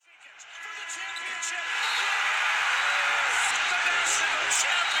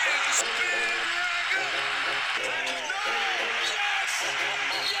champions, yes!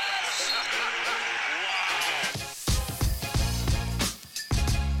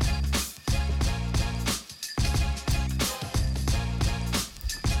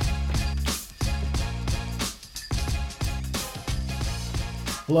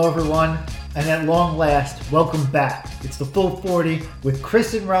 Hello everyone, and at long last, welcome back. It's the Full 40 with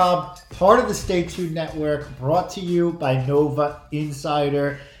Chris and Rob, part of the Stay Tuned Network, brought to you by Nova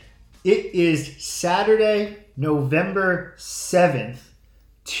Insider. It is Saturday, November 7th,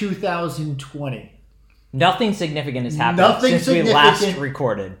 2020. Nothing significant has happened since we last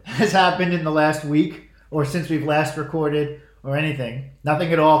recorded. Has happened in the last week, or since we've last recorded, or anything.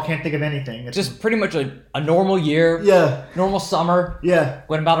 Nothing at all. Can't think of anything. It's just pretty much a normal year. Yeah. Normal summer. Yeah.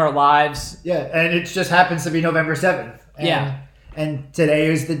 Went about our lives. Yeah, and it just happens to be November 7th. And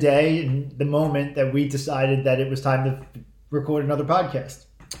today is the day and the moment that we decided that it was time to record another podcast.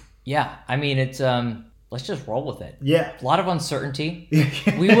 Yeah, I mean, it's let's just roll with it. Yeah. A lot of uncertainty.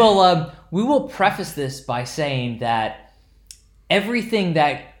 We will preface this by saying that everything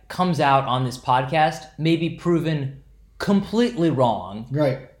that comes out on this podcast may be proven completely wrong.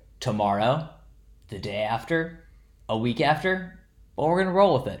 Right. Tomorrow, the day after, a week after, but we're going to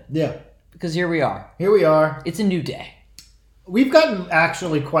roll with it. Yeah. Because here we are. Here we are. It's a new day. We've gotten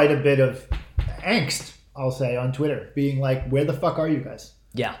actually quite a bit of angst, I'll say, on Twitter, being like, where the fuck are you guys?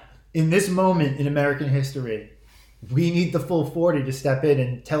 Yeah. In this moment in American history, we need the Full 40 to step in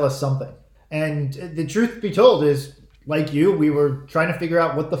and tell us something. And the truth be told is, like you, we were trying to figure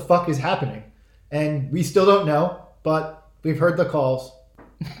out what the fuck is happening. And we still don't know. But we've heard the calls,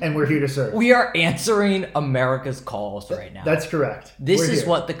 and we're here to serve. We are answering America's calls right now. That's correct. This is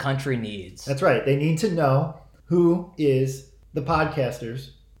what the country needs. That's right. They need to know who is the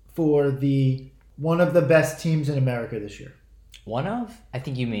podcasters for one of the best teams in America this year. One of? I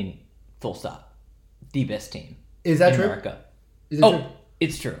think you mean full stop. The best team. Is that in true? America. Is it true?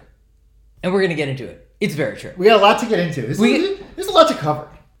 It's true. And we're going to get into it. It's very true. We got a lot to get into. There's a lot to cover.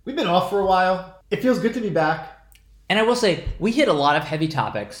 We've been off for a while. It feels good to be back. And I will say, we hit a lot of heavy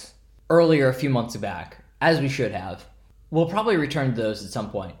topics earlier a few months back, as we should have. We'll probably return to those at some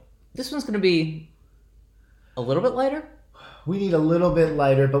point. This one's going to be a little bit lighter. We need a little bit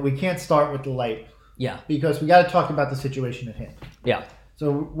lighter, but we can't start with the light. Yeah. Because we got to talk about the situation at hand. Yeah.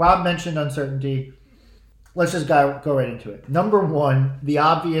 So Rob mentioned uncertainty. Let's just go right into it. Number one, the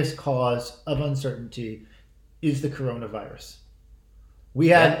obvious cause of uncertainty is the coronavirus. We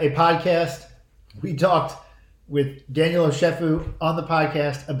had a podcast. We talked with Daniel Oshefu on the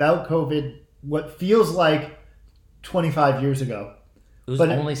podcast about COVID, what feels like 25 years ago. It was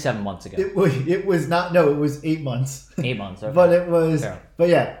only 7 months ago. It was not, no, it was 8 months. 8 months, okay. But it was, Fair.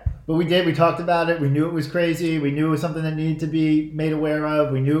 But we talked about it. We knew it was crazy. We knew it was something that needed to be made aware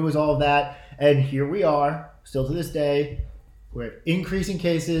of. We knew it was all of that. And here we are, still to this day. We're increasing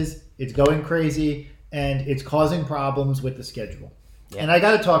cases. It's going crazy. And it's causing problems with the schedule. Yeah. And I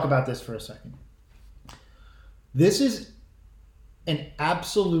got to talk about this for a second. This is an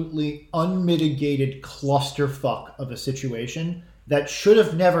absolutely unmitigated clusterfuck of a situation that should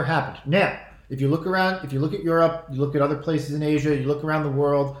have never happened. Now, if you look around, if you look at Europe, you look at other places in Asia, you look around the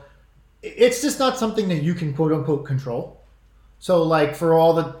world, it's just not something that you can quote unquote control. So like for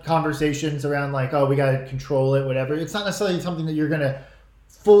all the conversations around like, oh, we got to control it, whatever, it's not necessarily something that you're going to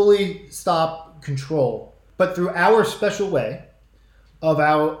fully stop control. But through our special way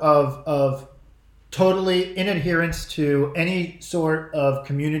of totally in adherence to any sort of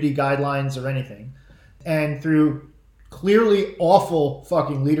community guidelines or anything, and through clearly awful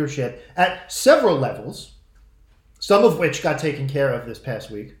fucking leadership at several levels, some of which got taken care of this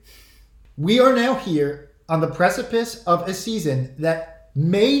past week, we are now here on the precipice of a season that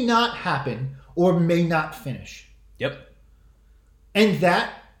may not happen or may not finish. Yep. And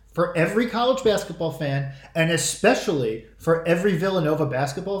that, for every college basketball fan, and especially for every Villanova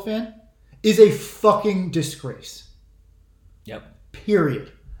basketball fan, is a fucking disgrace. Yep.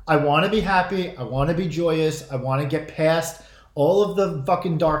 Period. I want to be happy. I want to be joyous. I want to get past all of the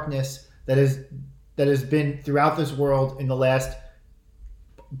fucking darkness that has been throughout this world in the last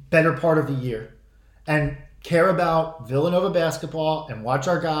better part of the year, and care about Villanova basketball and watch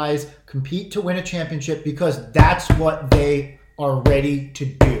our guys compete to win a championship, because that's what they are ready to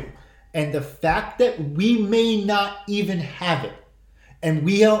do. And the fact that we may not even have it, and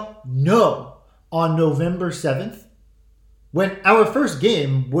we don't know on November 7th, when our first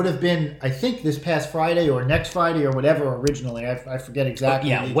game would have been, I think, this past Friday or next Friday or whatever originally. I forget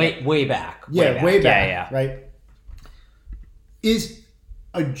exactly. Yeah, way back. Way back. Yeah. Right? Is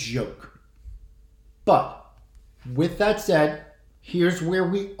a joke. But with that said, Here's where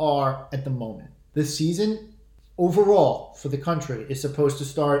we are at the moment. The season overall for the country is supposed to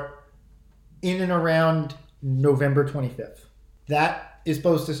start in and around November 25th. That is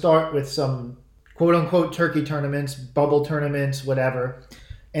supposed to start with some quote-unquote turkey tournaments, bubble tournaments, whatever.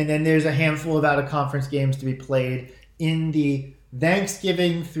 And then there's a handful of out-of-conference games to be played in the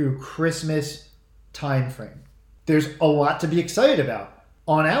Thanksgiving through Christmas time frame. There's a lot to be excited about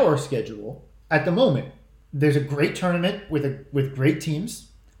on our schedule at the moment. There's a great tournament with great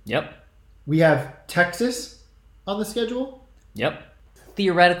teams. Yep. We have Texas on the schedule. Yep.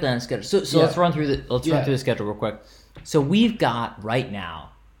 Theoretically on the schedule. So Yeah. let's run through the schedule real quick. So we've got right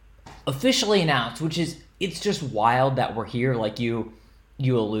now officially announced, which is it's just wild that we're here, like you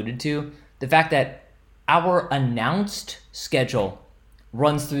alluded to, the fact that our announced schedule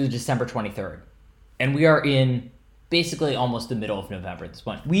runs through December 23rd, and we are in basically almost the middle of November at this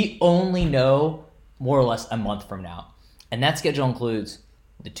point. We only know more or less a month from now, and that schedule includes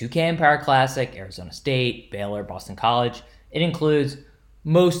the 2K Empire Classic, Arizona State, Baylor, Boston College. It includes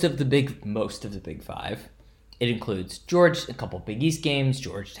most of the Big Five. It includes a couple Big East games,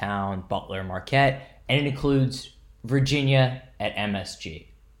 Georgetown, Butler, Marquette, and it includes Virginia at MSG.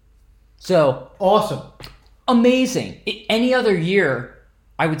 So Awesome. amazing. Any other year,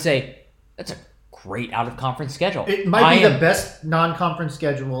 I would say that's a great out-of-conference schedule. It might be the best non-conference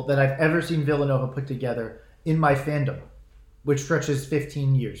schedule that I've ever seen Villanova put together in my fandom, which stretches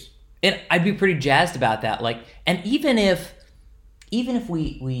 15 years. And I'd be pretty jazzed about that. And even if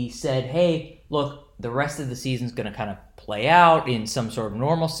we said, hey, look, the rest of the season's going to kind of play out in some sort of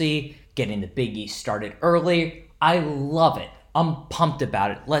normalcy, getting the Big East started early, I love it. I'm pumped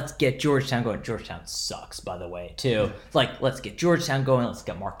about it. Let's get Georgetown going. Georgetown sucks, by the way, too. Let's get Georgetown going. Let's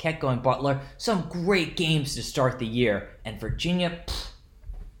get Marquette going. Butler. Some great games to start the year. And Virginia,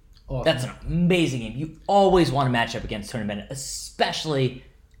 Awesome. that's an amazing game. You always want to match up against tournament, especially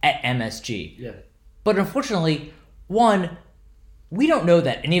at MSG. Yeah. But unfortunately, one, we don't know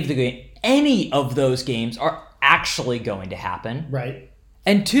that any of those games are actually going to happen. Right.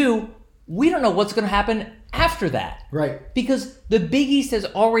 And two, we don't know what's going to happen after that. Right. Because the Big East has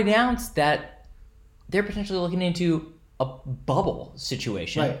already announced that they're potentially looking into a bubble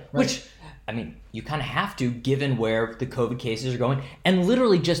situation. Right. Which, I mean, you kind of have to given where the COVID cases are going. And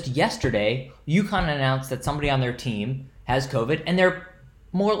literally just yesterday, UConn announced that somebody on their team has COVID, and they're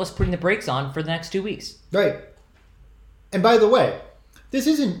more or less putting the brakes on for the next 2 weeks. Right. And by the way, this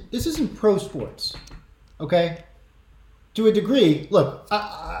isn't pro sports, okay? To a degree, look,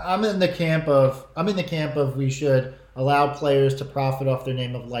 I'm in the camp of we should allow players to profit off their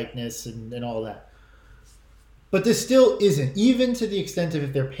name of likeness and all that. But this still isn't, even to the extent of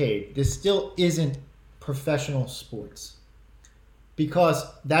if they're paid, this still isn't professional sports. Because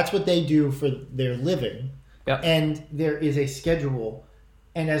that's what they do for their living. Yep. And there is a schedule.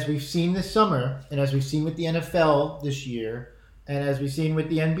 And as we've seen this summer, and as we've seen with the NFL this year, and as we've seen with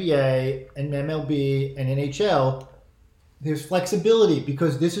the NBA and MLB and NHL, there's flexibility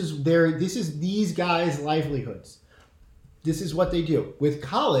because this is these guys' livelihoods. This is what they do. With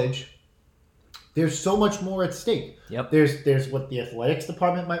college, there's so much more at stake. Yep. There's what the athletics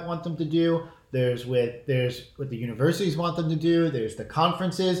department might want them to do. There's what the universities want them to do. There's the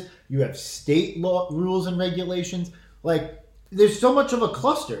conferences. You have state law rules and regulations. There's so much of a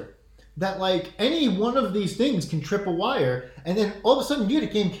cluster that any one of these things can trip a wire, and then all of a sudden you get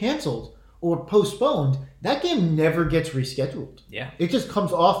a game canceled or postponed. That game never gets rescheduled. Yeah. It just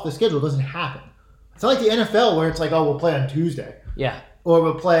comes off the schedule. It doesn't happen. It's not like the NFL where it's we'll play on Tuesday. Yeah. Or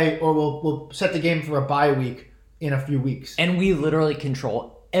we'll set the game for a bye week in a few weeks. And we literally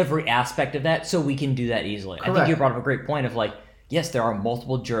control every aspect of that, so we can do that easily. Correct. I think you brought up a great point of yes, there are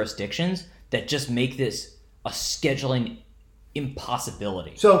multiple jurisdictions that just make this a scheduling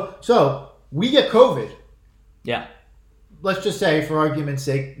impossibility. So we get COVID. Yeah. Let's just say, for argument's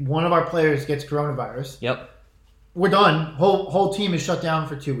sake, one of our players gets coronavirus. Yep. We're done. Whole team is shut down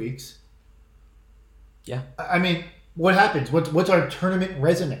for 2 weeks. Yeah. I mean, what happens? What's our tournament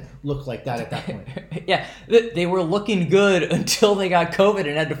resume look like at that point? Yeah. They were looking good until they got COVID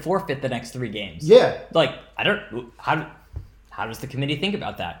and had to forfeit the next 3 games. Yeah. I don't. How does the committee think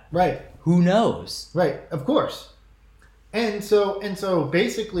about that? Right. Who knows? Right. Of course. And so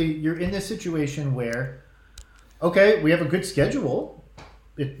basically, you're in this situation where, okay, we have a good schedule.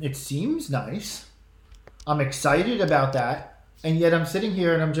 It seems nice. I'm excited about that. And yet I'm sitting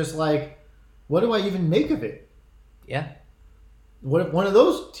here and I'm just what do I even make of it? Yeah. What if one of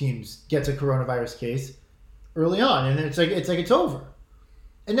those teams gets a coronavirus case early on and then it's over?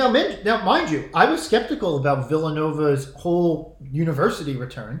 And now, mind you, I was skeptical about Villanova's whole university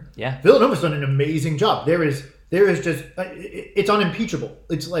return. Yeah. Villanova's done an amazing job. There is just it's unimpeachable.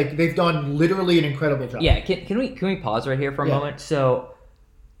 It's like they've done literally an incredible job. Yeah. Can we pause right here for a moment? So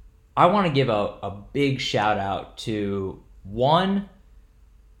I want to give a big shout out to the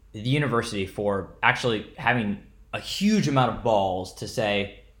university for actually having a huge amount of balls to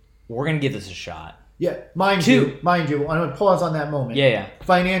say, we're going to give this a shot. Yeah, mind you, I'm going to pause on that moment. Yeah.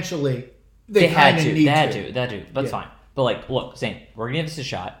 Financially, they had to. Need they had to. That's fine. But like, look, Zane, we're going to give this a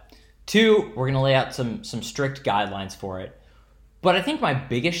shot. 2, we're going to lay out some strict guidelines for it. But I think my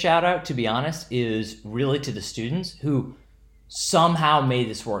biggest shout out, to be honest, is really to the students who somehow made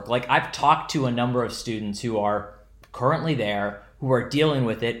this work. Like, I've talked to a number of students who are currently there, who are dealing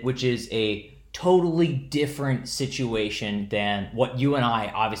with it, which is a totally different situation than what you and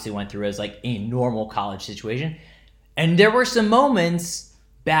I obviously went through as like a normal college situation. And there were some moments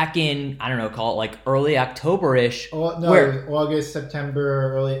back in, I don't know, call it like early October-ish. Oh, no, where, August,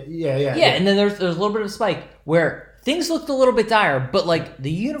 September, early. Yeah. And then there's a little bit of a spike where things looked a little bit dire, but like the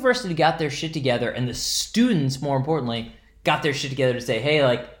university got their shit together and the students, more importantly, got their shit together to say, hey,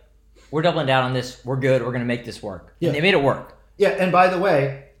 like, we're doubling down on this. We're good. We're going to make this work. Yeah. And they made it work. Yeah. And by the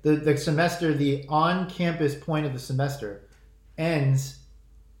way, the semester, the on-campus point of the semester ends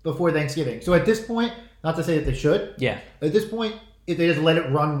before Thanksgiving. So at this point, not to say that they should. Yeah. At this point, if they just let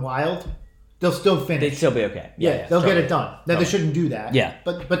it run wild, they'll still finish. They'd still be okay. Yeah, they'll get it done. Now, they shouldn't do that. Yeah.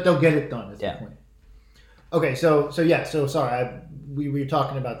 But they'll get it done is the point. Okay, so sorry, we were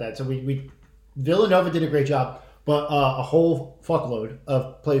talking about that. So we Villanova did a great job, but a whole fuckload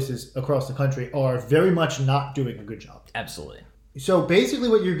of places across the country are very much not doing a good job. Absolutely. So basically,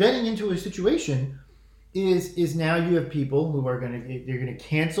 what you're getting into a situation is now you have people who are they're gonna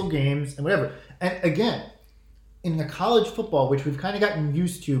cancel games and whatever. And again, in the college football, which we've kind of gotten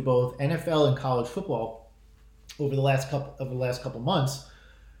used to, both NFL and college football over the last couple months,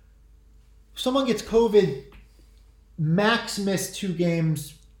 if someone gets COVID, max miss 2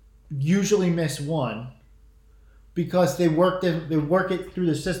 games, usually miss 1. Because they work it through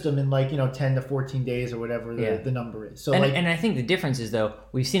the system in 10 to 14 days or whatever the number is. So and I think the difference is, though,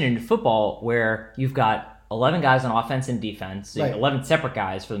 we've seen it in football where you've got 11 guys on offense and defense, so 11 separate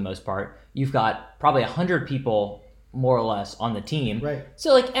guys for the most part. You've got probably 100 people more or less on the team. Right.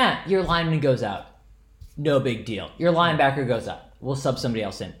 So your lineman goes out, no big deal. Your linebacker goes out, we'll sub somebody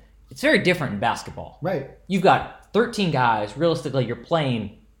else in. It's very different in basketball. Right. You've got 13 guys. Realistically, you're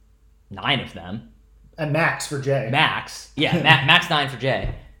playing 9 of them. And max for Jay. Max 9 for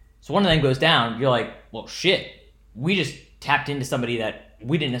Jay. So one of them goes down, you're like, well, shit. We just tapped into somebody that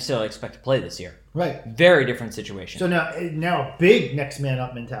we didn't necessarily expect to play this year. Right. Very different situation. So now big next man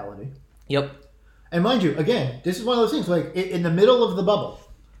up mentality. Yep. And mind you, again, this is one of those things, like in the middle of the bubble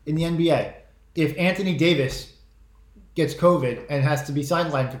in the NBA, if Anthony Davis gets COVID and has to be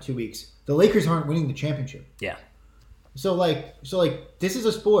sidelined for 2 weeks, the Lakers aren't winning the championship. Yeah. So this is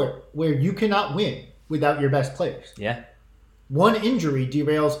a sport where you cannot win without your best players. Yeah. One injury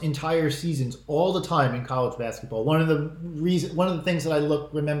derails entire seasons all the time in college basketball. One of the things that I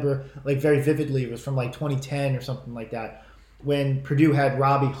remember very vividly was from 2010 or something like that, when Purdue had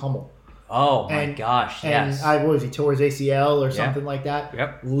Robbie Hummel. Oh my gosh! Yes. And he tore his ACL or something like that.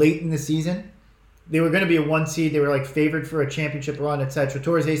 Yep. Late in the season, they were going to be a 1 seed. They were favored for a championship run, etc.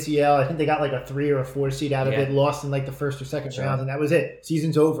 Tore his ACL. I think they got a 3 or a 4 seed out of it. Lost in the first or second round, and that was it.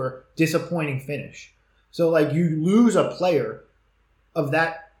 Season's over. Disappointing finish. So you lose a player of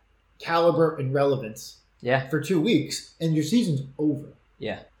that caliber and relevance for 2 weeks, and your season's over.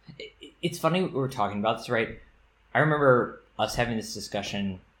 Yeah. It's funny we were talking about this, right? I remember us having this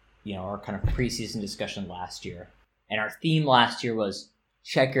discussion, our kind of preseason discussion last year. And our theme last year was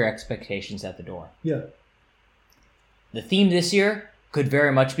check your expectations at the door. Yeah. The theme this year could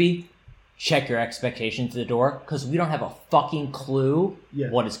very much be check your expectations at the door, because we don't have a fucking clue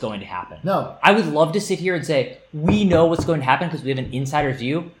what is going to happen. No. I would love to sit here and say, we know what's going to happen because we have an insider's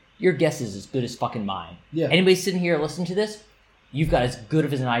view. Your guess is as good as fucking mine. Yeah. Anybody sitting here listening to this, you've got as good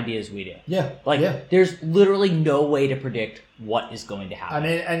of an idea as we do. Yeah. There's literally no way to predict what is going to happen. I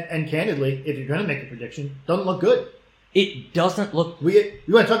mean, and candidly, if you're going to make a prediction, doesn't look good. It doesn't look... You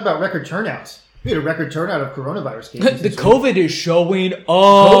want to talk about record turnouts. We had a record turnout of coronavirus cases. The COVID is showing up.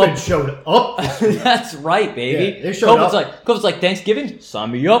 COVID showed up this week. That's right, baby. Yeah, they showed up. COVID's like Thanksgiving,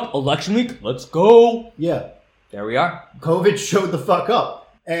 sign me up, election week, let's go. Yeah. There we are. COVID showed the fuck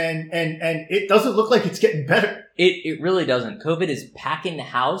up. And it doesn't look like it's getting better. It really doesn't. COVID is packing the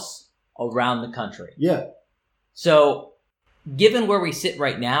house around the country. Yeah. So, given where we sit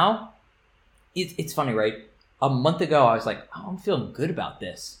right now, it's funny, right? a month ago, I was like, oh, I'm feeling good about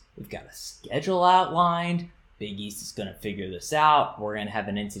this. We've got a schedule outlined. Big East is going to figure this out. We're going to have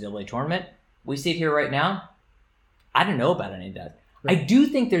an NCAA tournament. We sit here right now. I don't know about any of that. Right. I do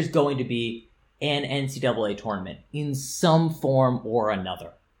think there's going to be an NCAA tournament in some form or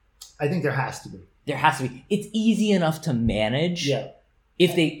another. I think there has to be. There has to be. It's easy enough to manage. Yeah.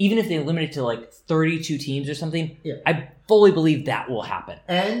 Even if they limit it to like 32 teams or something, yeah. I fully believe that will happen.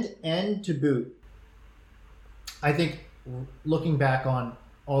 And to boot, I think looking back on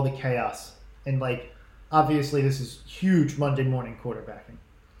all the chaos and like obviously this is huge Monday morning quarterbacking.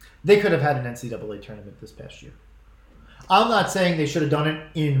 They could have had an NCAA tournament this past year. I'm not saying they should have done it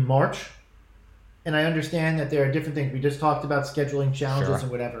in March, and I understand that there are different things. We just talked about scheduling challenges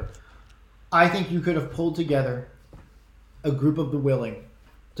and whatever. I think you could have pulled together a group of the willing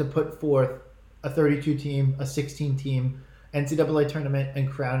to put forth a 32-team, a 16-team NCAA tournament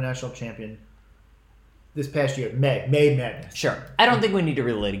and crown a national champion this past year. May Madness. Sure. I don't think we need to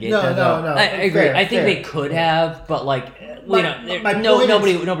relitigate no, that. No, I agree. I think they could have, but like,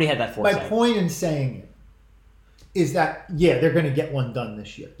 nobody had that foresight. My point in saying it is that, they're going to get one done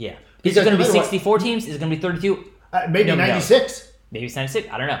this year. Yeah. Is it going to be 64 teams? Is it going to be 32? Maybe 96. Maybe it's 96.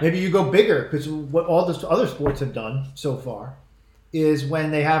 I don't know. Maybe you go bigger, because what all the other sports have done so far is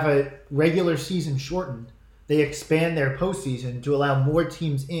when they have a regular season shortened, they expand their postseason to allow more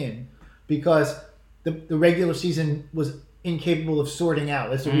teams in, because the regular season was incapable of sorting out.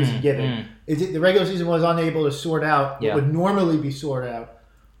 That's the reason given. The regular season was unable to sort out what would normally be sorted out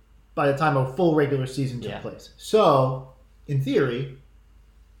by the time a full regular season took place. So, in theory,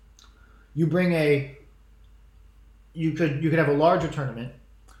 you could have a larger tournament,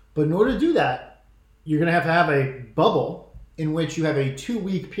 but in order to do that, you're going to have a bubble in which you have a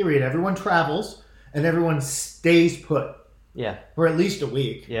 2-week period. Everyone travels and everyone stays put. Yeah. For at least a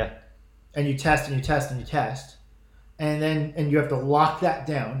week. Yeah. And you test and you test and you test. And you have to lock that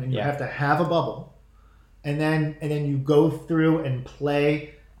down, and you have to have a bubble. And then you go through and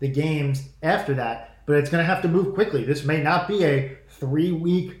play the games after that, but it's going to have to move quickly. This may not be a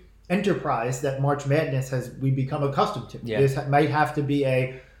 3-week enterprise that March Madness we become accustomed to. Yeah. This might have to be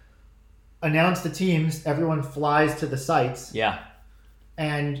announce the teams, everyone flies to the sites. Yeah.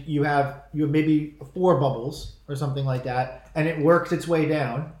 And you have maybe 4 bubbles or something like that, and it works its way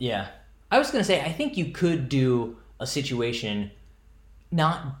down. Yeah. I was going to say, I think you could do a situation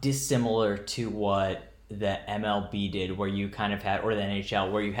not dissimilar to what the MLB did, where you kind of had, or the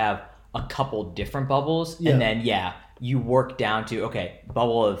NHL, where you have a couple different bubbles, and then you work down to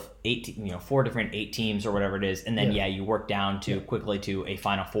bubble of 4 different 8 teams or whatever it is, and then you work down to quickly to a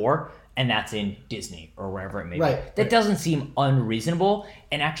Final Four, and that's in Disney or wherever it may be. That doesn't seem unreasonable,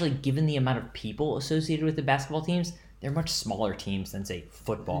 and actually, given the amount of people associated with the basketball teams, they're much smaller teams than say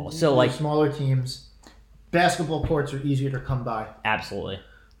football. So like smaller teams, basketball courts are easier to come by. Absolutely.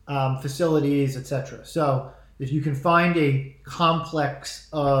 Facilities, etc. So if you can find a complex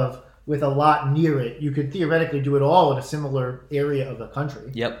with a lot near it, you could theoretically do it all in a similar area of the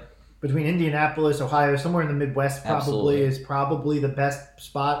country. Yep. Between Indianapolis, Ohio, somewhere in the Midwest is probably the best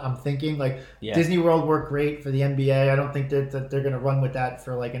spot. I'm thinking Disney World worked great for the NBA. I don't think that they're going to run with that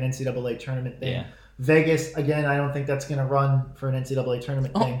for like an NCAA tournament thing. Yeah. Vegas, again, I don't think that's going to run for an NCAA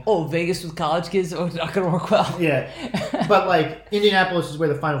tournament thing. Oh, Vegas with college kids? Oh, it's not going to work well. Yeah. But, Indianapolis is where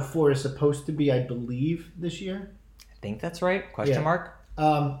the Final Four is supposed to be, I believe, this year. I think that's right. Question mark.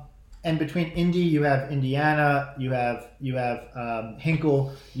 And between Indy, you have Indiana, you have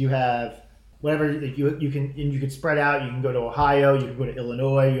Hinkle, you have whatever. You can spread out. You can go to Ohio, you can go to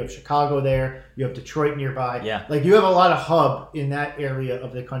Illinois, you have Chicago there, you have Detroit nearby. Yeah. You have a lot of hub in that area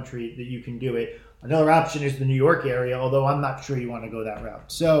of the country that you can do it. Another option is the New York area, although I'm not sure you want to go that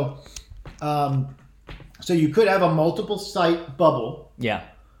route. So, so you could have a multiple site bubble. Yeah.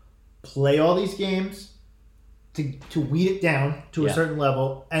 Play all these games to weed it down to a certain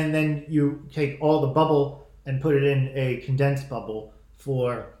level, and then you take all the bubble and put it in a condensed bubble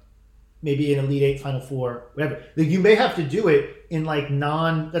for maybe an Elite 8, Final Four, whatever. You may have to do it in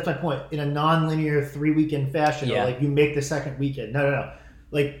that's my point, in a non-linear 3-weekend fashion, or you make the second weekend. No.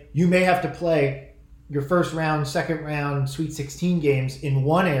 You may have to play your first round, second round, Sweet 16 games in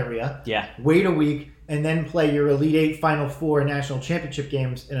one area. Yeah. Wait a week, and then play your Elite 8, Final Four, National Championship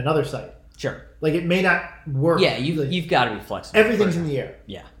games in another site. Sure. It may not work. Yeah, you've got to be flexible. Everything's in the air.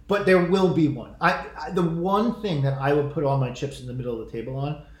 Yeah. But there will be one. The one thing that I would put all my chips in the middle of the table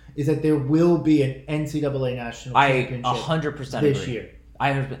on is that there will be an NCAA National Championship 100% this agree. year.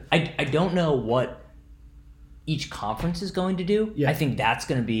 I don't know what each conference is going to do. Yeah. I think that's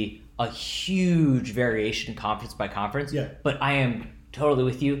going to be a huge variation conference by conference. Yeah. But I am totally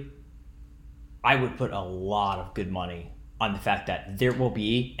with you. I would put a lot of good money on the fact that there will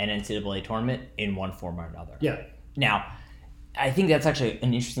be an NCAA tournament in one form or another. Yeah. Now, I think that's actually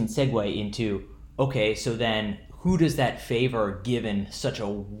an interesting segue into, okay, so then who does that favor given such a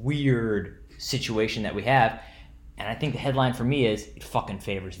weird situation that we have? And I think the headline for me is it fucking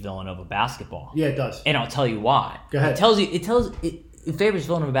favors Villanova basketball. Yeah, it does. And I'll tell you why. Go ahead. It favors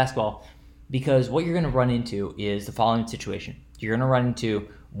Villanova basketball because what you're going to run into is the following situation. You're going to run into,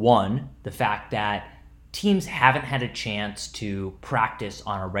 one, the fact that teams haven't had a chance to practice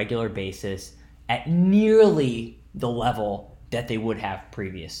on a regular basis at nearly the level that they would have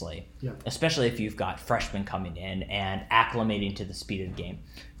previously, especially if you've got freshmen coming in and acclimating to the speed of the game.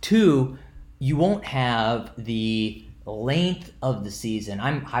 Two, you won't have the length of the season.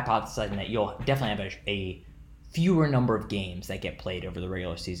 I'm hypothesizing that you'll definitely have a fewer number of games that get played over the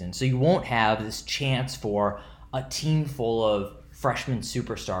regular season. So you won't have this chance for a team full of freshman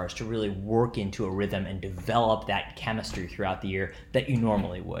superstars to really work into a rhythm and develop that chemistry throughout the year that you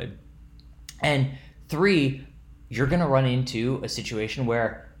normally would. And three, you're going to run into a situation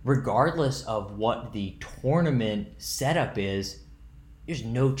where regardless of what the tournament setup is, there's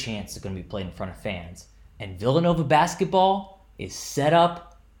no chance it's going to be played in front of fans. And Villanova basketball is set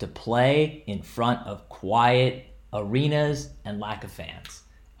up to play in front of quiet arenas and lack of fans.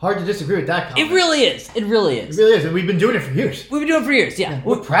 Hard to disagree with that comment. It really is. It really is. It really is. And we've been doing it for years. We've been doing it for years, yeah.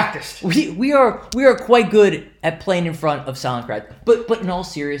 We're practiced. We are quite good at playing in front of silent crowds. But in all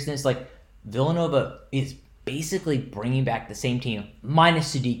seriousness, like Villanova is basically bringing back the same team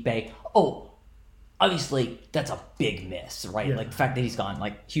minus Sadiq Bey. Oh, obviously that's a big miss, right? Yeah. Like the fact that he's gone,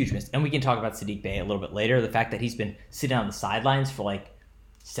 like huge miss. And we can talk about Sadiq Bey a little bit later. The fact that he's been sitting on the sidelines for like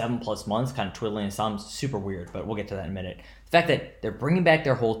 7+ months, kind of twiddling his thumbs, super weird. But we'll get to that in a minute. The fact that they're bringing back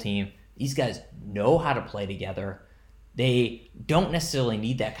their whole team. These guys know how to play together. They don't necessarily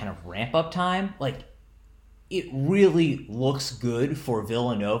need that kind of ramp up time. Like it really looks good for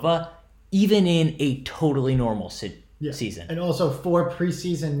Villanova, even in a totally normal season. And also 4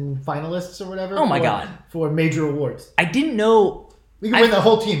 preseason finalists or whatever. Oh my God. For major awards. I didn't know. We could win, the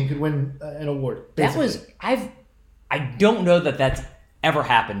whole team could win an award. Basically. I don't know that that's ever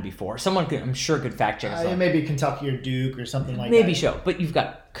happened before. Someone I'm sure could fact check us. Maybe Kentucky or Duke or something like that. Maybe so. But you've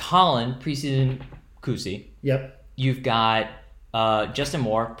got Colin, preseason Kusi. Yep. You've got Justin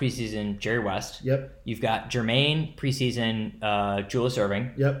Moore, preseason Jerry West. Yep. You've got Jermaine, preseason Julius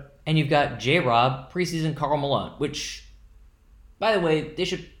Erving. Yep. And you've got J-Rob, preseason Karl Malone, which, by the way, they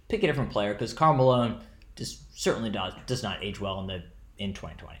should pick a different player because Karl Malone certainly does not age well in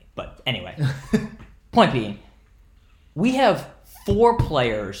 2020. But anyway, point being, we have 4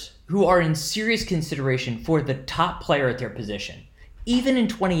 players who are in serious consideration for the top player at their position. Even in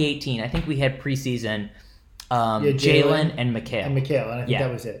 2018, I think we had preseason Jalen and Mikhail. And I think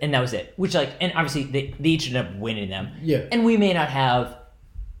that was it. And that was it. Which, and obviously, they each ended up winning them. Yeah. And we may not have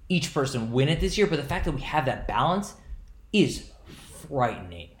each person win it this year, but the fact that we have that balance is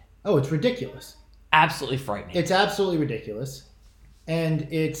frightening. Oh, it's ridiculous. Absolutely frightening. It's absolutely ridiculous. And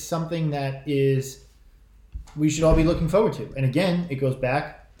it's something that we should all be looking forward to. And again, it goes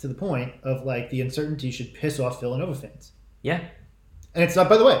back to the point of like the uncertainty should piss off Villanova fans. Yeah. And it's not,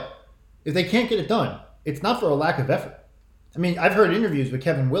 by the way, if they can't get it done, it's not for a lack of effort. I mean, I've heard interviews with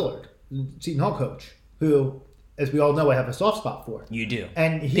Kevin Willard, Seton Hall coach, who, as we all know, I have a soft spot for. You do.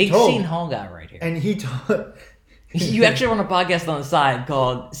 And he Big Seton Hall guy right here. And he told... You actually run a podcast on the side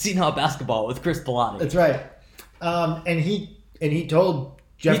called Seton Hall Basketball with Chris Pilati. That's right. And he told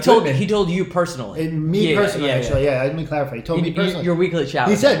Jeff Goodman. He told you personally. And me personally, actually. Yeah, let me clarify. He told me personally. Your weekly chat.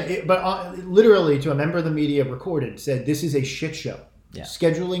 He said, literally to a member of the media recorded, said, this is a shit show. Yeah.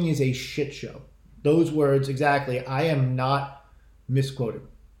 Scheduling is a shit show. Those words exactly. I am not misquoting.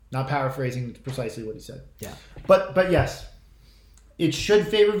 Not paraphrasing precisely what he said. Yeah. But yes, it should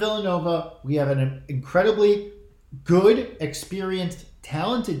favor Villanova. We have an incredibly good, experienced,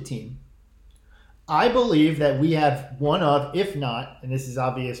 talented team. I believe that we have one of, if not, and this is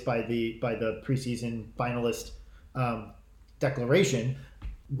obvious by the preseason finalist declaration,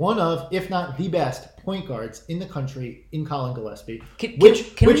 one of, if not the best point guards in the country in Colin Gillespie. Can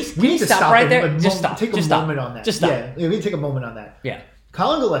we stop right there? Take a moment on that. Just stop. Yeah, let me take a moment on that. Yeah.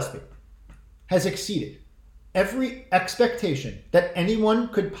 Colin Gillespie has exceeded every expectation that anyone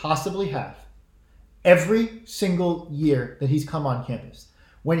could possibly have every single year that he's come on campus.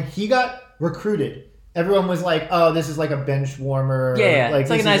 When he got recruited, everyone was like, "Oh, this is like a bench warmer." Yeah, like, it's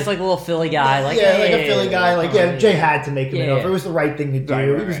like a nice, like little Philly guy. Like a Philly guy. Jay had to make him an offer. It was the right thing to do.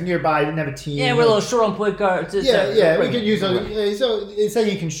 Right. He was nearby. He didn't have a team. Yeah, we're a little short on point guards. We could use. So they say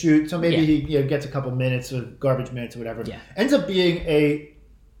he can shoot. So maybe he gets a couple minutes of garbage minutes or whatever. Yeah. Ends up being a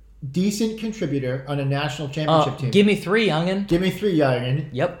decent contributor on a national championship team. Give me 3, youngin. Give me 3, youngin.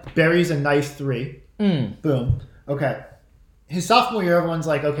 Yep. Barry's a nice 3. Boom. Okay. His sophomore year, everyone's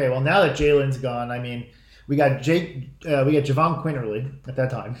like, okay, well, now that Jalen's gone, I mean, we got Javon Quinterly at that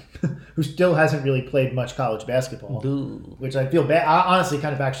time, who still hasn't really played much college basketball, which I feel bad. I honestly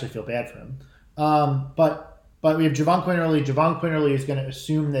kind of actually feel bad for him. But we have Javon Quinterly. Javon Quinterly is going to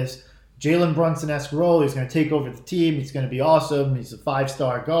assume this Jalen Brunson-esque role. He's going to take over the team. He's going to be awesome. He's a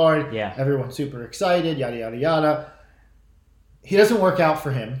 5-star guard. Yeah. Everyone's super excited, yada, yada, yada. He doesn't work out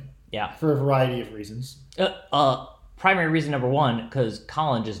for him. Yeah. For a variety of reasons. Primary reason number 1, because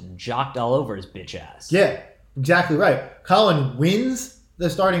Colin just jocked all over his bitch ass. Yeah, exactly right. Colin wins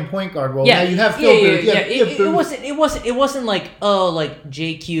the starting point guard role. Yeah, now you have Phil Booth. Yeah. It wasn't like,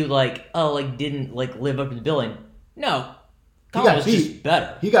 JQ didn't live up to the billing. No, Colin was just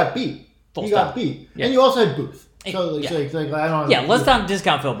better. He got beat. Got beat. Yeah. And you also had Booth. So, I don't know. Yeah, let's not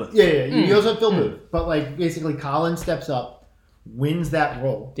discount Phil Booth. Yeah. You also had Phil Booth. But basically Colin steps up, wins that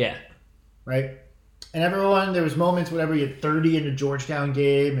role. Yeah. Right? And everyone, there was moments, whatever, he had 30 in the Georgetown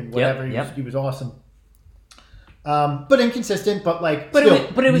game and whatever. He was awesome. But inconsistent, but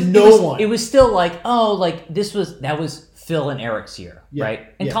it was still that was Phil and Eric's year, right?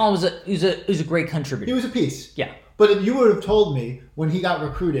 And Colin was a great contributor. He was a piece. Yeah. But if you would have told me when he got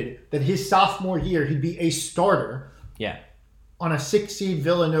recruited that his sophomore year he'd be a starter on a 6-seed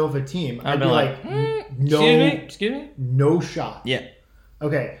Villanova team, I'd be like, no, excuse me? No shot. Yeah.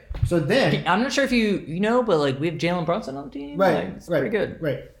 Okay, so then... I'm not sure if you know, but we have Jalen Brunson on the team. Right, it's pretty good.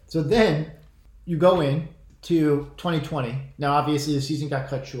 Right. So then you go in to 2020. Now, obviously, the season got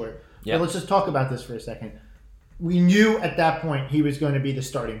cut short. Yeah. But let's just talk about this for a second. We knew at that point he was going to be the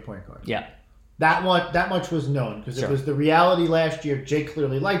starting point guard. Yeah. That much was known because it was the reality last year. Jake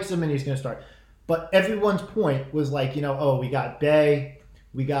clearly likes him and he's going to start. But everyone's point was we got Bay,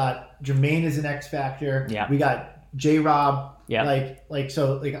 we got Jermaine as an X factor, we got J-Rob. Yeah.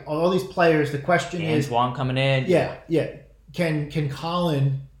 All these players, the question is... Juan coming in. Yeah. Can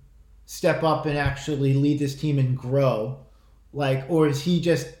Colin step up and actually lead this team and grow? Or is he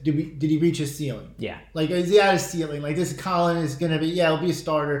just... Did he reach his ceiling? Yeah. Is he at his ceiling? This Colin is going to be... Yeah, he'll be a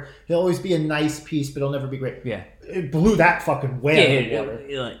starter. He'll always be a nice piece, but he'll never be great. Yeah. It blew that fucking way out of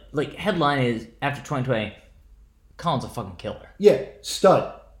the water. Headline is, after 2020, Colin's a fucking killer. Yeah.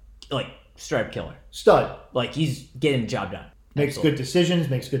 Stud. Straight up killer. Stud. He's getting the job done. Makes good decisions,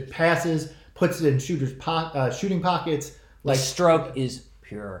 makes good passes, puts it in shooting pockets. Stroke is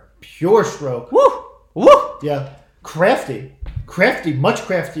pure. Pure stroke. Woo! Woo! Yeah. Crafty, much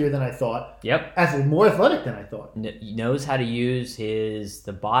craftier than I thought. Yep. More athletic than I thought. He knows how to use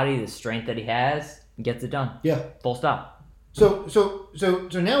the body, the strength that he has, and gets it done. Yeah. Full stop. So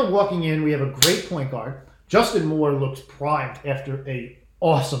now walking in, we have a great point guard. Justin Moore looks primed after a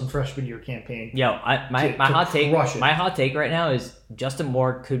awesome freshman year campaign. My hot take right now is Justin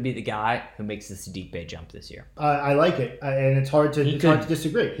Moore could be the guy who makes the Sadiq Bey jump this year. I like it, and it's hard to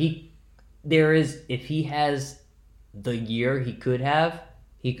disagree. If he has the year he could have,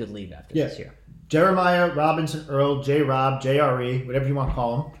 he could leave after this year. Jeremiah Robinson Earl, J-Rob, JRE, whatever you want to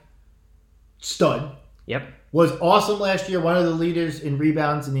call him, stud. Yep. Was awesome last year, one of the leaders in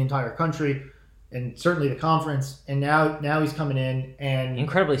rebounds in the entire country. And certainly the conference, and now he's coming in and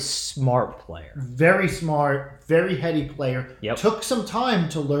incredibly smart player, very smart, very heady player. Yep. Took some time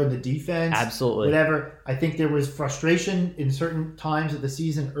to learn the defense, absolutely. Whatever. I think there was frustration in certain times of the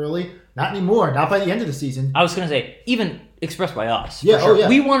season early. Not anymore. Not by the end of the season. I was going to say even expressed by us. Yeah. Sure.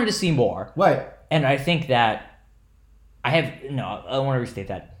 We wanted to see more. Right. And I think that I want to restate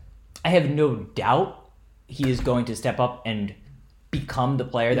that. I have no doubt he is going to step up and become the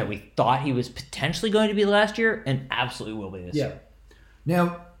player that we thought he was potentially going to be last year, and absolutely will be this year.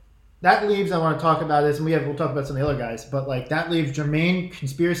 Now, that leaves, I want to talk about this, and we'll talk about some of the other guys, but that leaves Jermaine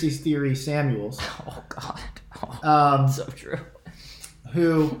Conspiracy Theory Samuels. Oh, God. So true.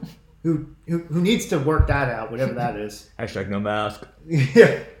 Who needs to work that out, whatever that is. Hashtag no mask.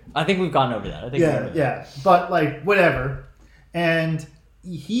 Yeah. I think we've gone over that. Yeah. But, whatever. And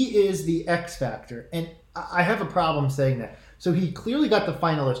he is the X factor, and I have a problem saying that. So he clearly got the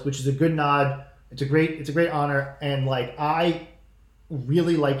finalist, which is a good nod. It's a great honor, and I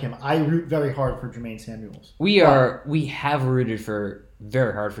really like him. I root very hard for Jermaine Samuels. We have rooted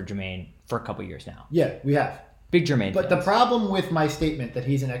very hard for Jermaine for a couple years now. Yeah, we have. Big Jermaine. But the problem with my statement that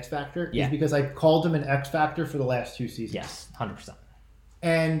he's an X factor is because I called him an X factor for the last 2 seasons. Yes, 100%.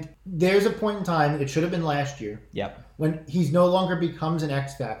 And there's a point in time, it should have been last year. Yep. When he's no longer becomes an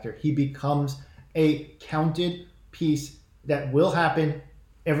X factor, he becomes a counted piece that will happen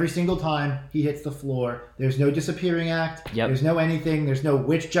every single time he hits the floor. There's no disappearing act. Yep. There's no anything. There's no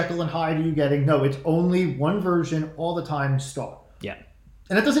which Jekyll and Hyde are you getting. No, it's only one version all the time, star. Yeah.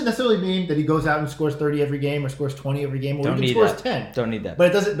 And that doesn't necessarily mean that he goes out and scores 30 every game or scores 20 every game or Don't even need scores that. 10. Don't need that.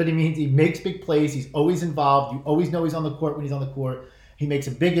 But it means he makes big plays. He's always involved. You always know he's on the court when he's on the court. He makes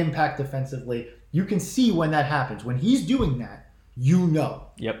a big impact defensively. You can see when that happens. When he's doing that, you know.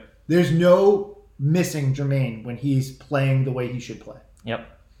 Yep. There's no missing Jermaine when he's playing the way he should play.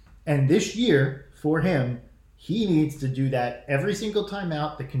 Yep. And this year, for him, he needs to do that every single time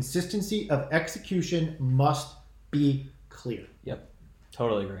out. The consistency of execution must be clear. Yep.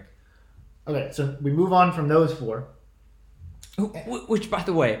 Totally agree. Okay, so we move on from those four. Which, by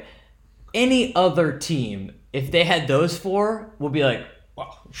the way, any other team, if they had those four, would be like,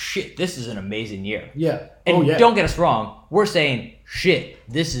 wow, shit, this is an amazing year. Yeah. And don't get us wrong, we're saying, shit,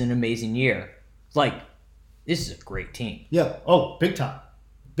 this is an amazing year. Like, this is a great team. Yeah. Oh, big time.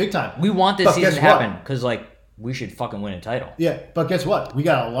 Big time. We want this But season guess to happen what? because, like, we should fucking win a title. Yeah, but guess what? We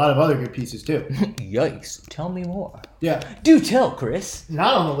got a lot of other good pieces too. Yikes. Tell me more. Yeah. Do tell, Chris.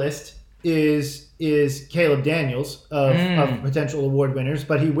 Not on the list is Caleb Daniels of potential award winners,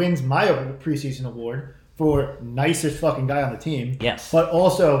 but he wins my preseason award for nicest fucking guy on the team. Yes. But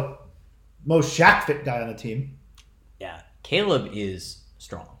also most Shaq fit guy on the team. Yeah. Caleb is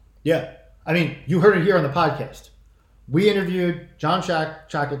strong. Yeah. I mean, you heard it here on the podcast. We interviewed John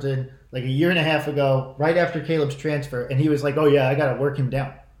Shackleton like a year and a half ago, right after Caleb's transfer, and he was like, "Oh yeah, I got to work him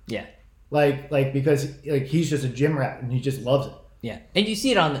down." Yeah. Like because he's just a gym rat and he just loves it. Yeah, and you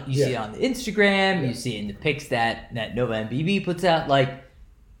see it on the see it on the Instagram. You see it in the pics that Nova MBB puts out. Like,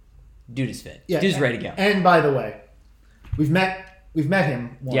 dude is fit. Yeah, Dude's ready to go. And by the way, we've met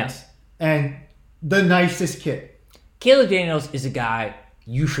him once, and the nicest kid. Caleb Daniels is a guy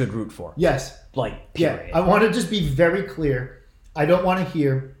you should root for. Yes. Like, period. Yeah. I want to just be very clear. I don't want to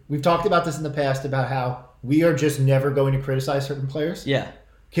hear. We've talked about this in the past about how we are just never going to criticize certain players. Yeah.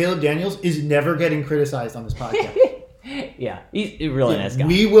 Caleb Daniels is never getting criticized on this podcast. Yeah, he's a really nice guy.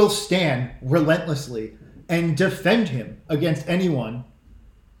 We will stand relentlessly and defend him against anyone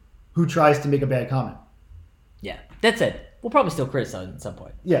who tries to make a bad comment. Yeah, that's it. We'll probably still criticize him at some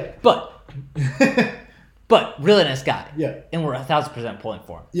point. Yeah. But really nice guy. Yeah. And we're 1,000% pulling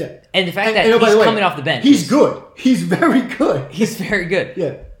for him. Yeah. And the fact that by he's the way, coming off the bench. He's good. He's very good. He's very good.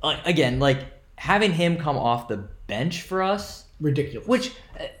 Yeah. Again, like, having him come off the bench for us. Ridiculous. Which,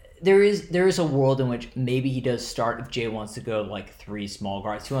 there is a world in which maybe he does start if Jay wants to go, like, 3 small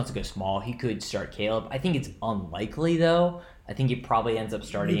guards. He wants to go small. He could start Caleb. I think it's unlikely, though. I think he probably ends up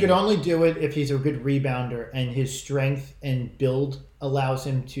starting. You could only do it if he's a good rebounder and his strength and build allows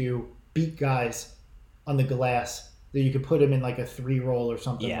him to beat guys on the glass. That you could put him in like a 3-roll or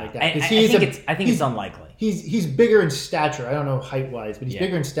something like that. I think it's unlikely. He's bigger in stature. I don't know height-wise, but he's Yeah.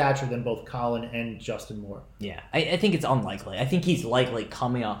 bigger in stature than both Colin and Justin Moore. Yeah, I think it's unlikely. I think he's likely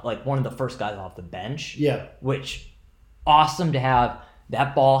coming off, like, one of the first guys off the bench. Yeah. Which, awesome to have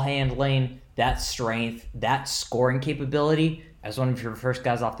that ball handling, that strength, that scoring capability as one of your first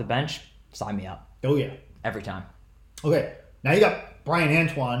guys off the bench. Sign me up. Oh, yeah. Every time. Okay, now you got Brian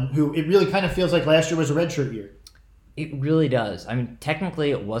Antoine, who it really kind of feels like last year was a redshirt year. It really does. I mean,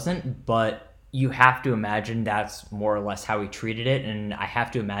 technically it wasn't, but you have to imagine that's more or less how he treated it. And I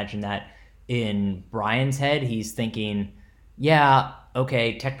have to imagine that in Brian's head, he's thinking, yeah,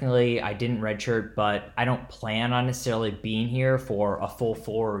 okay, technically I didn't redshirt, but I don't plan on necessarily being here for a full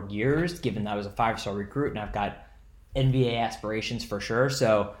 4 years, given that I was a 5-star recruit and I've got NBA aspirations for sure.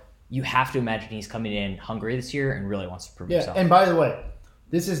 So you have to imagine he's coming in hungry this year and really wants to prove himself. And by the way,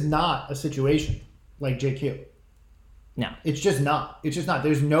 this is not a situation like JQ. No. It's just not.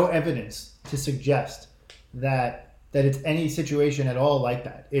 There's no evidence to suggest that it's any situation at all like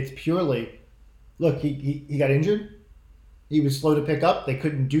that. It's purely, look, he got injured. He was slow to pick up. They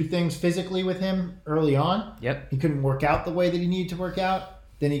couldn't do things physically with him early on. Yep. He couldn't work out the way that he needed to work out.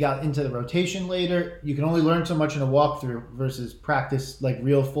 Then he got into the rotation later. You can only learn so much in a walkthrough versus practice, like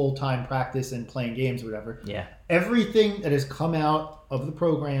real full-time practice and playing games or whatever. Yeah. Everything that has come out of the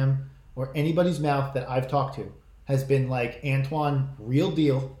program or anybody's mouth that I've talked to has been like, Antoine, real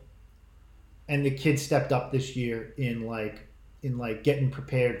deal. And the kid stepped up this year in getting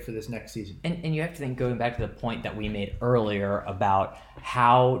prepared for this next season. And you have to think, going back to the point that we made earlier about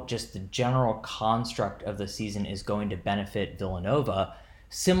how just the general construct of the season is going to benefit Villanova.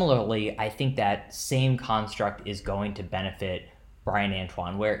 Similarly, I think that same construct is going to benefit Brian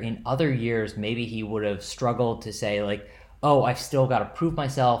Antoine, where in other years, maybe he would have struggled to say, like, oh, I've still got to prove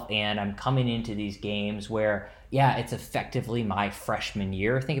myself, and I'm coming into these games where, yeah, it's effectively my freshman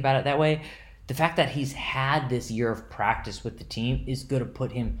year. Think about it that way. the fact that he's had this year of practice with the team is going to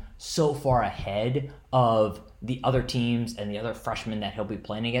put him so far ahead of the other teams and the other freshmen that he'll be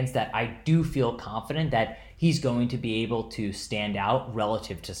playing against that I do feel confident that he's going to be able to stand out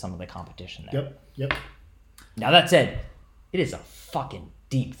relative to some of the competition there. Yep. Now that said, it is a fucking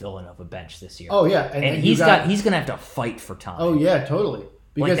deep Villanova bench this year. Oh yeah, and he's going to have to fight for time. Oh yeah, totally.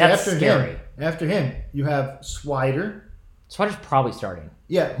 Because that's scary. After him, you have Swider. Swider's probably starting.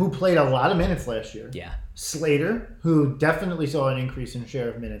 Yeah, who played a lot of minutes last year. Yeah. Slater, who definitely saw an increase in share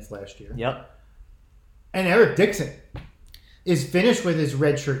of minutes last year. Yep. And Eric Dixon is finished with his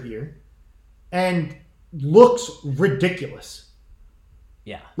redshirt year and looks ridiculous.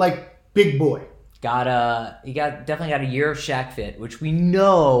 Yeah. Like big boy. Definitely got a year of Shaq Fit, which we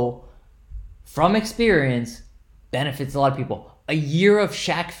know from experience benefits a lot of people. A year of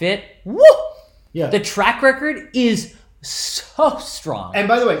Shaq Fit, woo! Yeah. The track record is so strong. And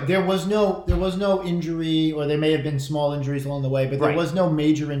by the way, there was no injury, or there may have been small injuries along the way, but there was no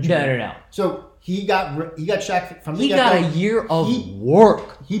major injury. No. So he got Shaq Fit from the get-go. He got a year of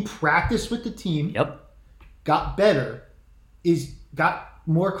work. He practiced with the team. Yep. Got better. Got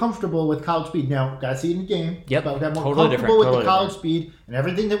more comfortable with college speed. Now, got to see it in the game. Yep. But got more totally comfortable with totally the college speed. And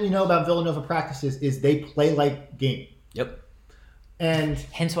everything that we know about Villanova practices is they play like game. Yep. And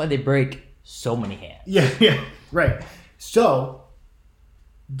hence why they break so many hands. Yeah, right. So,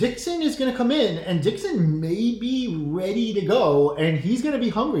 Dixon is going to come in, and Dixon may be ready to go, and he's going to be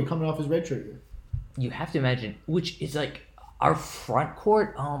hungry coming off his redshirt year. You have to imagine, which is like our front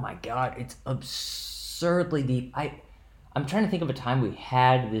court. Oh my God, it's absurdly deep. I'm trying to think of a time we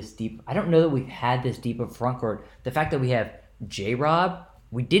had this deep. I don't know that we've had this deep of front court. The fact that we have J-Rob,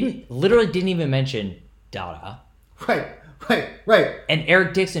 we didn't even mention Dada. Right. And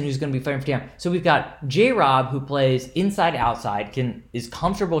Eric Dixon, who's going to be fighting for time. So we've got J-Rob, who plays inside, outside, is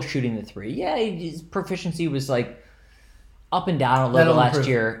comfortable shooting the three. Yeah, his proficiency was like up and down a little last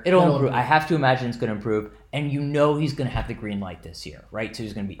year. It'll improve. I have to imagine it's going to improve. And you know he's going to have the green light this year, right? So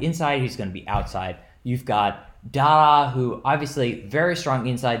he's going to be inside, he's going to be outside. You've got Dada, who obviously very strong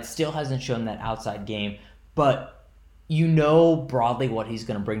inside, still hasn't shown that outside game, but you know broadly what he's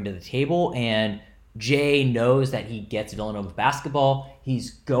going to bring to the table, and Jay knows that he gets Villanova basketball.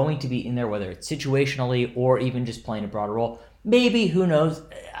 He's going to be in there, whether it's situationally or even just playing a broader role. Maybe, who knows?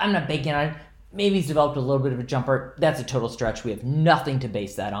 I'm not banking on it. Maybe he's developed a little bit of a jumper. That's a total stretch. We have nothing to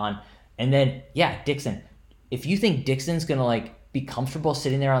base that on. And then, yeah, Dixon. If you think Dixon's going to be comfortable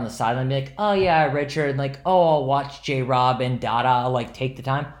sitting there on the sideline and be like, oh yeah, redshirt, and I'll watch J-Rob and Dada take the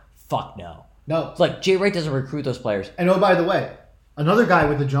time. Fuck no. No. It's Jay Wright doesn't recruit those players. And by the way, another guy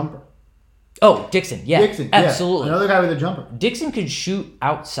with a jumper. Oh, Dixon. Yeah, absolutely. Another guy with a jumper. Dixon could shoot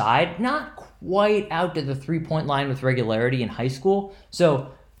outside, not quite out to the three-point line with regularity in high school.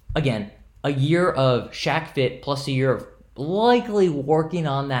 So, again, a year of Shaq Fit plus a year of likely working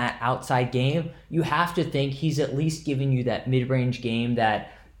on that outside game. You have to think he's at least giving you that mid-range game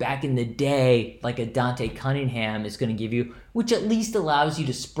that back in the day, like a Dante Cunningham is going to give you, which at least allows you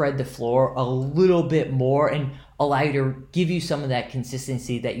to spread the floor a little bit more and allow you to give you some of that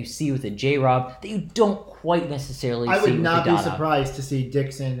consistency that you see with a J-Rob that you don't quite necessarily see with I would not be Dada. surprised to see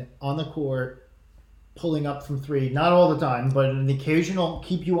Dixon on the court pulling up from three. Not all the time, but an occasional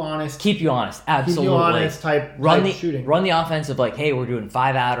keep you honest. Absolutely. Keep you honest type shooting. Run the offense of hey, we're doing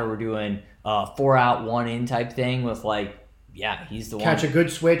 5 out or we're doing 4 out, 1 in type thing with he's the one. Catch a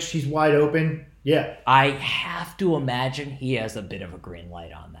good switch, he's wide open. Yeah. I have to imagine he has a bit of a green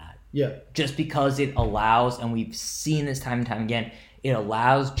light on that. Yeah. Just because it allows, and we've seen this time and time again, it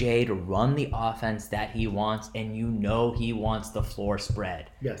allows Jay to run the offense that he wants, and he wants the floor spread.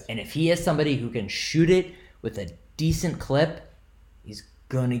 Yes. And if he has somebody who can shoot it with a decent clip, he's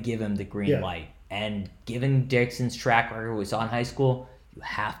going to give him the green light. And given Dixon's track record we saw in high school, you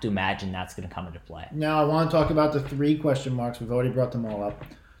have to imagine that's going to come into play. Now I want to talk about the 3 question marks. We've already brought them all up.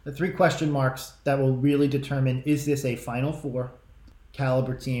 The 3 question marks that will really determine, is this a Final Four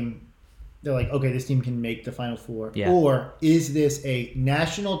caliber team? They're okay, this team can make the Final Four. Yeah. Or is this a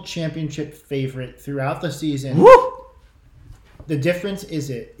national championship favorite throughout the season? Woo! The difference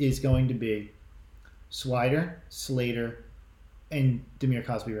is going to be Swider, Slater, and Demir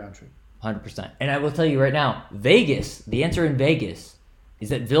Cosby-Roundtree. 100%. And I will tell you right now, Vegas, the answer in Vegas is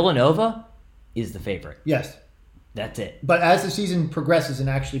that Villanova is the favorite. Yes. That's it. But as the season progresses and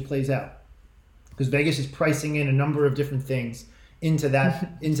actually plays out, because Vegas is pricing in a number of different things into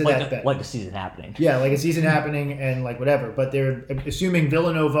that bet. Like a season happening. Yeah, like a season happening and whatever. But they're assuming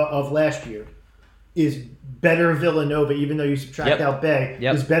Villanova of last year is better Villanova, even though you subtract out Bay,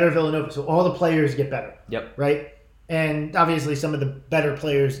 is better Villanova. So all the players get better. Yep. Right? And obviously some of the better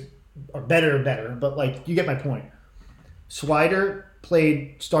players or better, but like you get my point. Swider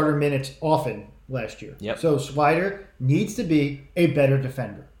played starter minutes often last year. Yep. So Swider needs to be a better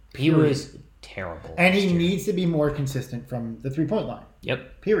defender. He was terrible. And he needs to be more consistent from the 3-point line.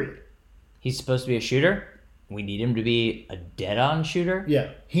 Yep. Period. He's supposed to be a shooter. We need him to be a dead-on shooter.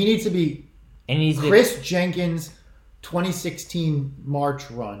 Yeah. He needs to be Chris Jenkins 2016 March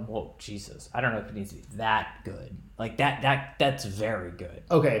run. Well, Jesus. I don't know if it needs to be that good. Like that's very good.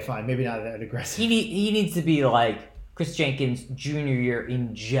 Okay, fine. Maybe not that aggressive. He needs to be like Chris Jenkins junior year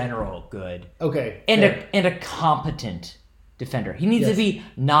in general good. Okay. And a competent defender. He needs to be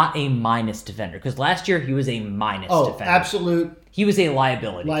not a minus defender because last year he was a minus defender. Absolute. He was a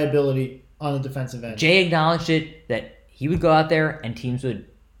liability. Liability on the defensive end. Jay acknowledged it that he would go out there and teams would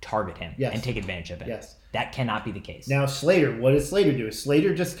target him and take advantage of it. Yes. That cannot be the case. Now Slater, what does Slater do? Is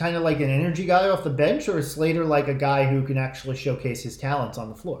Slater just kind of like an energy guy off the bench, or is Slater like a guy who can actually showcase his talents on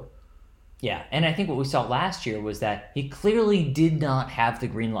the floor? Yeah, and I think what we saw last year was that he clearly did not have the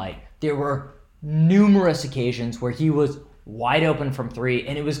green light. There were numerous occasions where he was wide open from three,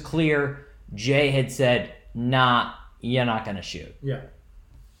 and it was clear Jay had said, nah, you're not going to shoot. Yeah.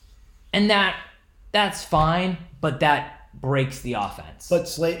 And that's fine, but that breaks the offense. But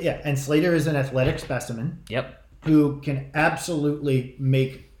Slater is an athletic specimen. Yep. Who can absolutely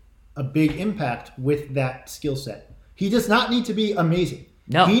make a big impact with that skill set. He does not need to be amazing.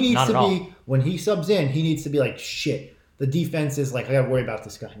 No, he needs not to at be all. When he subs in, he needs to be like, shit. The defense is like, I gotta worry about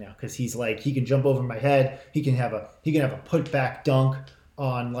this guy now because he's like, he can jump over my head. He can have a putback dunk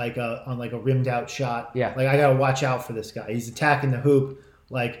on like a rimmed out shot. Yeah. Like I gotta watch out for this guy. He's attacking the hoop.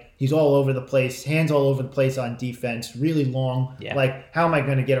 Like he's all over the place, hands all over the place on defense, really long. Yeah. Like how am I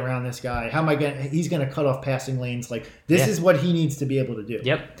going to get around this guy? He's going to cut off passing lanes. Like this is what he needs to be able to do.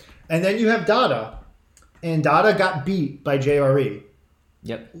 Yep. And then you have Dada, and Dada got beat by JRE.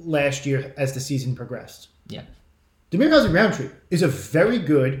 Yep. Last year as the season progressed. Yep. Demir Roundtree is a very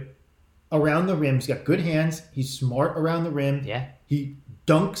good around the rim. He's got good hands. He's smart around the rim. Yeah. He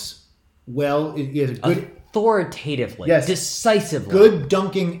dunks well. He has a good... Authoritatively, decisively. Good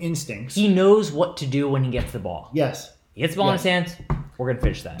dunking instincts. He knows what to do when he gets the ball. Yes. He gets the ball in his hands, we're going to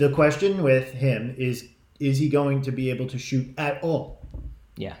finish that. The question with him is he going to be able to shoot at all?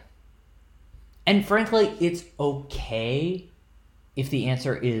 Yeah. And frankly, it's okay if the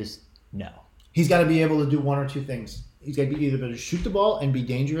answer is no. He's got to be able to do one or two things. He's got to be either able to shoot the ball and be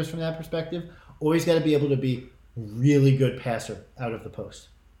dangerous from that perspective, or he's got to be able to be really good passer out of the post.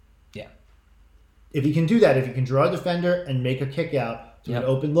 Yeah. If he can do that, if he can draw a defender and make a kick out to an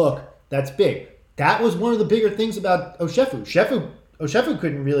open look, that's big. That was one of the bigger things about Oshefu. Oshefu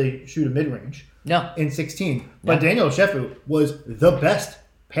couldn't really shoot a mid-range in 16. But Daniel Oshefu was the best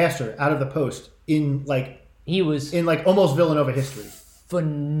passer out of the post in almost Villanova history.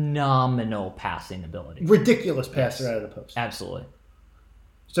 Phenomenal passing ability. Ridiculous passer out of the post. Absolutely.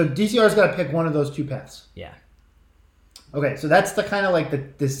 So DCR's got to pick one of those two paths. Yeah. Okay, so that's the kind of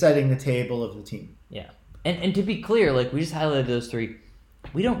like the setting the table of the team. Yeah. And to be clear, like we just highlighted those three.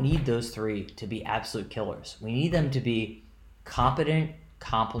 We don't need those three to be absolute killers. We need them to be competent,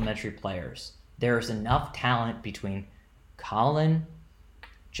 complementary players. There's enough talent between Colin,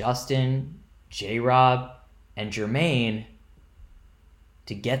 Justin, J-Rob, and Jermaine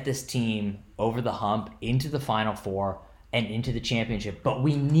to get this team over the hump into the Final Four and into the championship. But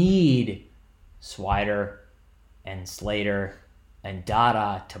we need Swider and Slater and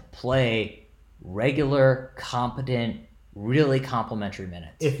Dada to play regular, competent, really complimentary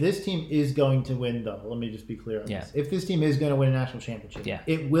minutes. If this team is going to win, though, let me just be clear on this. If this team is going to win a national championship,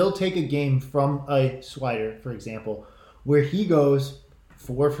 it will take a game from a Swider, for example, where he goes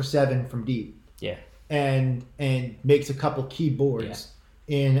 4 for 7 from deep. Yeah. And makes a couple key boards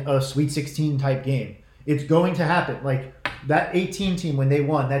in a Sweet 16 type game. It's going to happen. Like that 18 team when they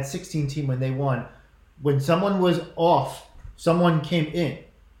won, that 16 team when they won, when someone was off, someone came in.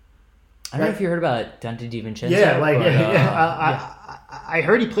 I don't know if you heard about Dante DiVincenzo. I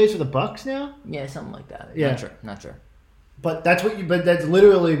heard he plays for the Bucks now. Yeah, something like that. Yeah. Not sure. But that's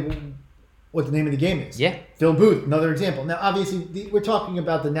literally what the name of the game is. Yeah. Phil Booth, another example. Now, obviously, we're talking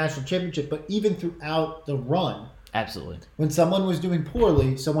about the national championship, but even throughout the run, absolutely, when someone was doing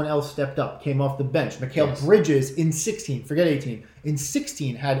poorly, someone else stepped up, came off the bench. Mikal Bridges in 16, forget 18, in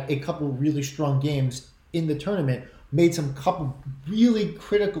 16 had a couple really strong games in the tournament, made some couple really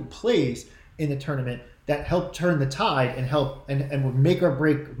critical plays in the tournament that helped turn the tide and were make or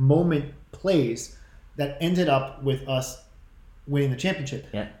break moment plays that ended up with us winning the championship.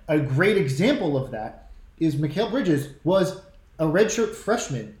 Yeah. A great example of that is Mikal Bridges was a redshirt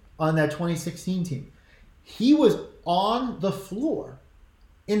freshman on that 2016 team. He was on the floor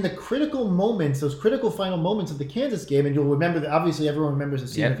in the critical moments, those critical final moments of the Kansas game, and you'll remember that obviously everyone remembers the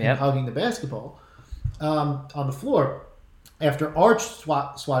scene of him hugging the basketball on the floor after Arch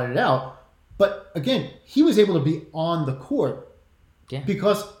swatted it out. But again, he was able to be on the court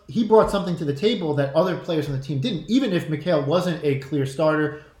because he brought something to the table that other players on the team didn't. Even if Mikal wasn't a clear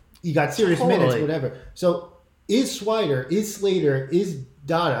starter, he got serious minutes, whatever. So is Swider, is Slater, is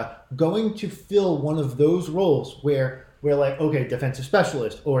Dada going to fill one of those roles where we're like, okay, defensive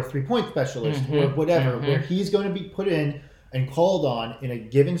specialist or 3-point specialist or whatever, where he's going to be put in and called on in a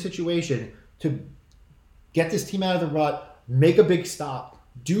given situation to get this team out of the rut, make a big stop,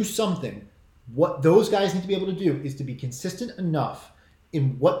 do something. What those guys need to be able to do is to be consistent enough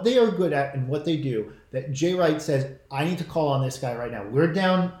in what they are good at and what they do that Jay Wright says, I need to call on this guy right now. We're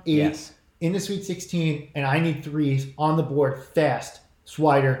down 8 in the Sweet 16, and I need threes on the board fast.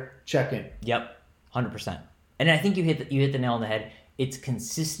 Swider, check in. Yep, 100%. And I think you hit the nail on the head. It's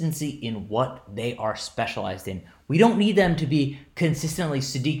consistency in what they are specialized in. We don't need them to be consistently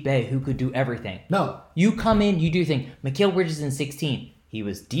Sadiq Bey who could do everything. No. You come in, you do things. Mikal Bridges in 16, he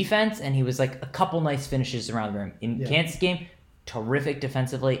was defense and he was like a couple nice finishes around the rim. In Kansas game, terrific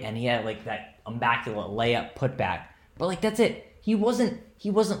defensively, and he had like that immaculate layup putback. But like that's it. He wasn't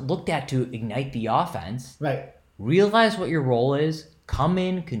looked at to ignite the offense. Right. Realize what your role is. Come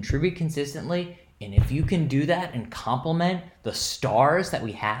in, contribute consistently. And if you can do that and complement the stars that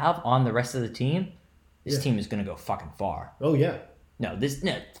we have on the rest of the team, this team is going to go fucking far. Oh, yeah. No,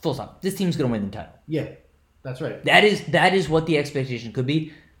 full stop. This team's going to win the title. Yeah, that's right. That is what the expectation could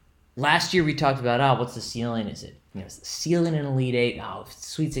be. Last year we talked about, what's the ceiling? Is it, it's the ceiling in Elite 8? Oh, if it's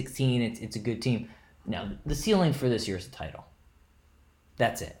Sweet 16, it's a good team. No, the ceiling for this year is the title.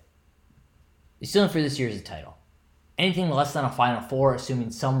 That's it. The ceiling for this year is the title. Anything less than a Final Four, assuming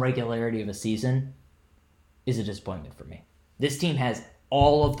some regularity of a season, is a disappointment for me. This team has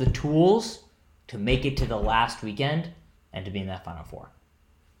all of the tools to make it to the last weekend and to be in that Final Four.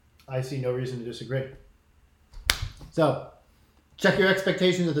 I see no reason to disagree. So, check your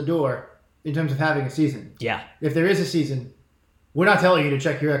expectations at the door in terms of having a season. Yeah. If there is a season, we're not telling you to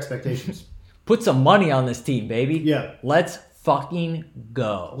check your expectations. Put some money on this team, baby. Yeah. Let's fucking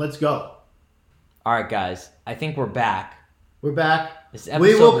go. Let's go. All right, guys. I think we're back. We're back. This episode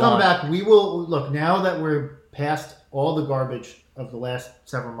We will come 1. back. We will look now that we're past all the garbage of the last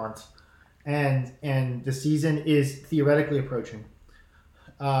several months, and the season is theoretically approaching.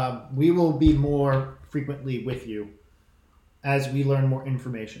 We will be more frequently with you as we learn more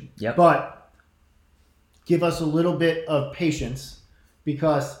information. Yep. But give us a little bit of patience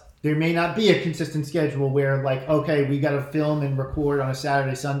because there may not be a consistent schedule where, like, okay, we got to film and record on a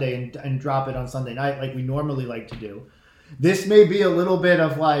Saturday, Sunday, and drop it on Sunday night like we normally like to do. This may be a little bit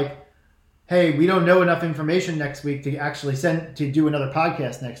of like, hey, we don't know enough information next week to actually do another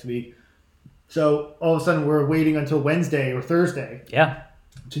podcast next week. So all of a sudden we're waiting until Wednesday or Thursday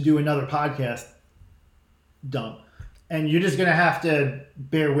to do another podcast. Dumb. And you're just going to have to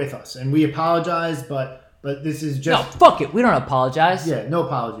bear with us. And we apologize, but this is just... No, fuck it. We don't apologize. Yeah, no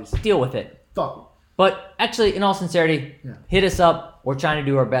apologies. Deal with it. Fuck it. But actually, in all sincerity, hit us up. We're trying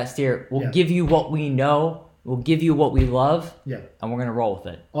to do our best here. We'll give you what we know. We'll give you what we love. Yeah. And we're going to roll with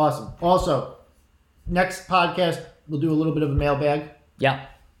it. Awesome. Also, next podcast, we'll do a little bit of a mailbag. Yeah.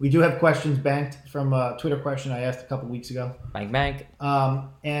 We do have questions banked from a Twitter question I asked a couple weeks ago. Bank.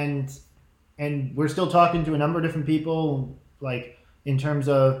 And we're still talking to a number of different people, like in terms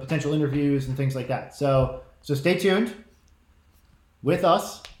of potential interviews and things like that. So stay tuned with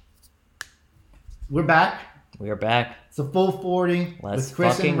us. We're back. We are back. It's a full 40 Let's with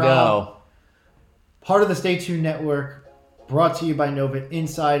Chris fucking and Rob. go. Part of the Stay Tuned Network, brought to you by Nova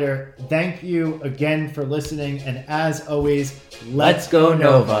Insider. Thank you again for listening. And as always, let's go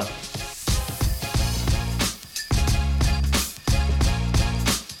Nova.